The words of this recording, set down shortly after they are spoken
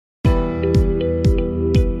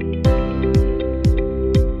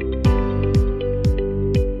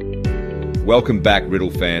Welcome back, Riddle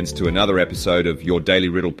fans, to another episode of your Daily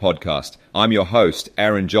Riddle podcast. I'm your host,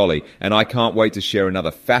 Aaron Jolly, and I can't wait to share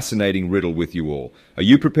another fascinating riddle with you all. Are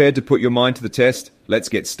you prepared to put your mind to the test? Let's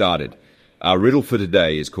get started. Our riddle for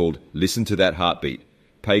today is called Listen to That Heartbeat.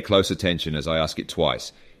 Pay close attention as I ask it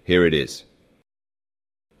twice. Here it is.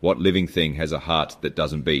 What living thing has a heart that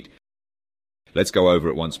doesn't beat? Let's go over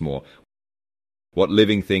it once more. What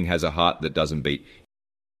living thing has a heart that doesn't beat?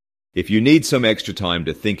 If you need some extra time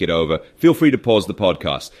to think it over, feel free to pause the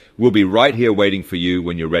podcast. We'll be right here waiting for you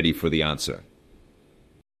when you're ready for the answer.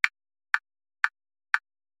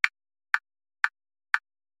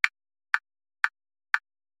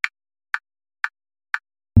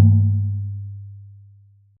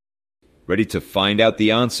 Ready to find out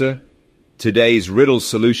the answer? Today's riddle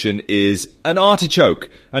solution is an artichoke.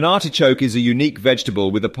 An artichoke is a unique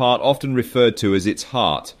vegetable with a part often referred to as its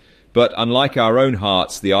heart. But unlike our own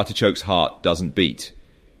hearts, the artichoke's heart doesn't beat.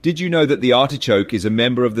 Did you know that the artichoke is a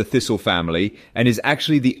member of the thistle family and is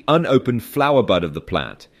actually the unopened flower bud of the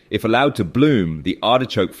plant? If allowed to bloom, the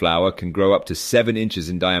artichoke flower can grow up to 7 inches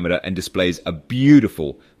in diameter and displays a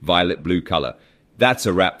beautiful violet blue color. That's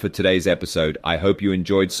a wrap for today's episode. I hope you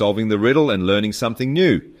enjoyed solving the riddle and learning something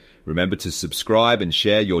new. Remember to subscribe and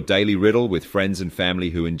share your daily riddle with friends and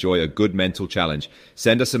family who enjoy a good mental challenge.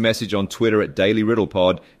 Send us a message on Twitter at Daily Riddle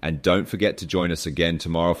Pod, and don't forget to join us again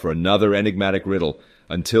tomorrow for another enigmatic riddle.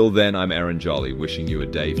 Until then, I'm Aaron Jolly, wishing you a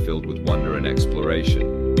day filled with wonder and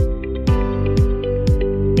exploration.